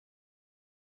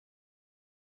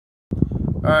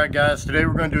Alright guys, today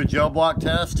we're going to do a gel block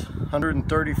test,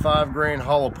 135 grain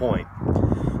hollow point.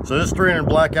 So this 300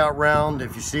 blackout round,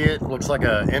 if you see it, looks like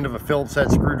a end of a Phillips head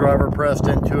screwdriver pressed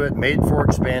into it, made for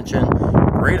expansion.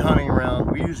 Great hunting round.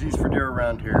 We use these for deer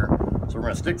around here. So we're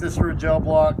going to stick this through a gel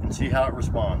block and see how it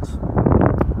responds.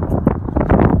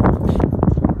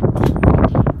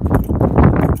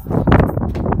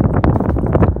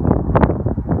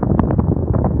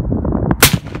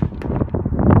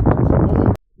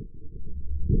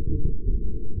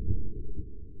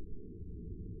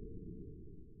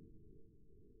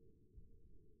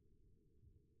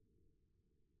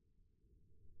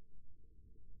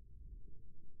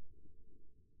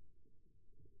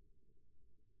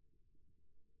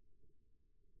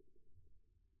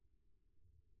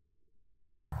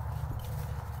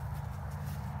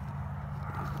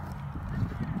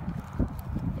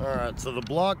 Alright, so the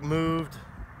block moved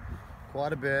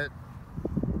quite a bit.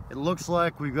 It looks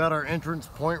like we've got our entrance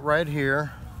point right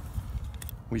here.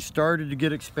 We started to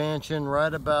get expansion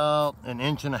right about 1.5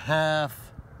 inches,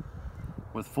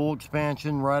 with full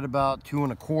expansion right about 2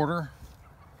 1/4.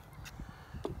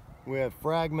 We have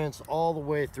fragments all the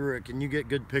way through it. Can you get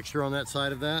good picture on that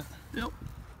side of that? Yep.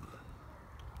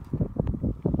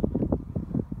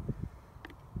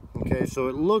 Okay, so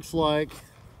it looks like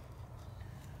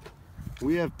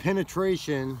we have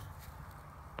penetration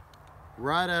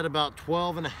right at about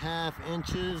 12.5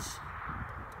 inches,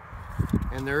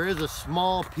 and there is a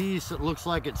small piece that looks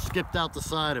like it skipped out the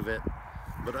side of it,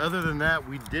 but other than that,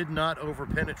 we did not over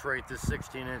penetrate this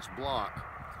 16-inch block.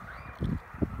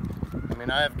 I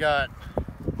mean, I have got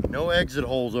no exit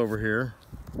holes over here,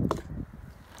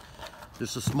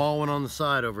 just a small one on the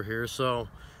side over here. So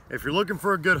if you're looking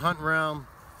for a good hunting round,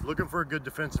 looking for a good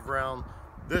defensive round,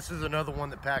 this is another one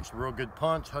that packs a real good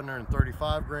punch.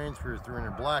 135 grains for your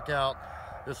 300 blackout.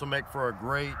 This will make for a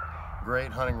great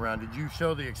hunting round. Did you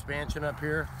show the expansion up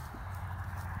here?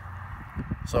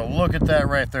 So look at that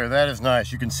right there. That is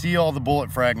nice. You can see all the bullet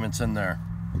fragments in there.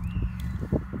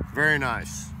 Very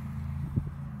nice.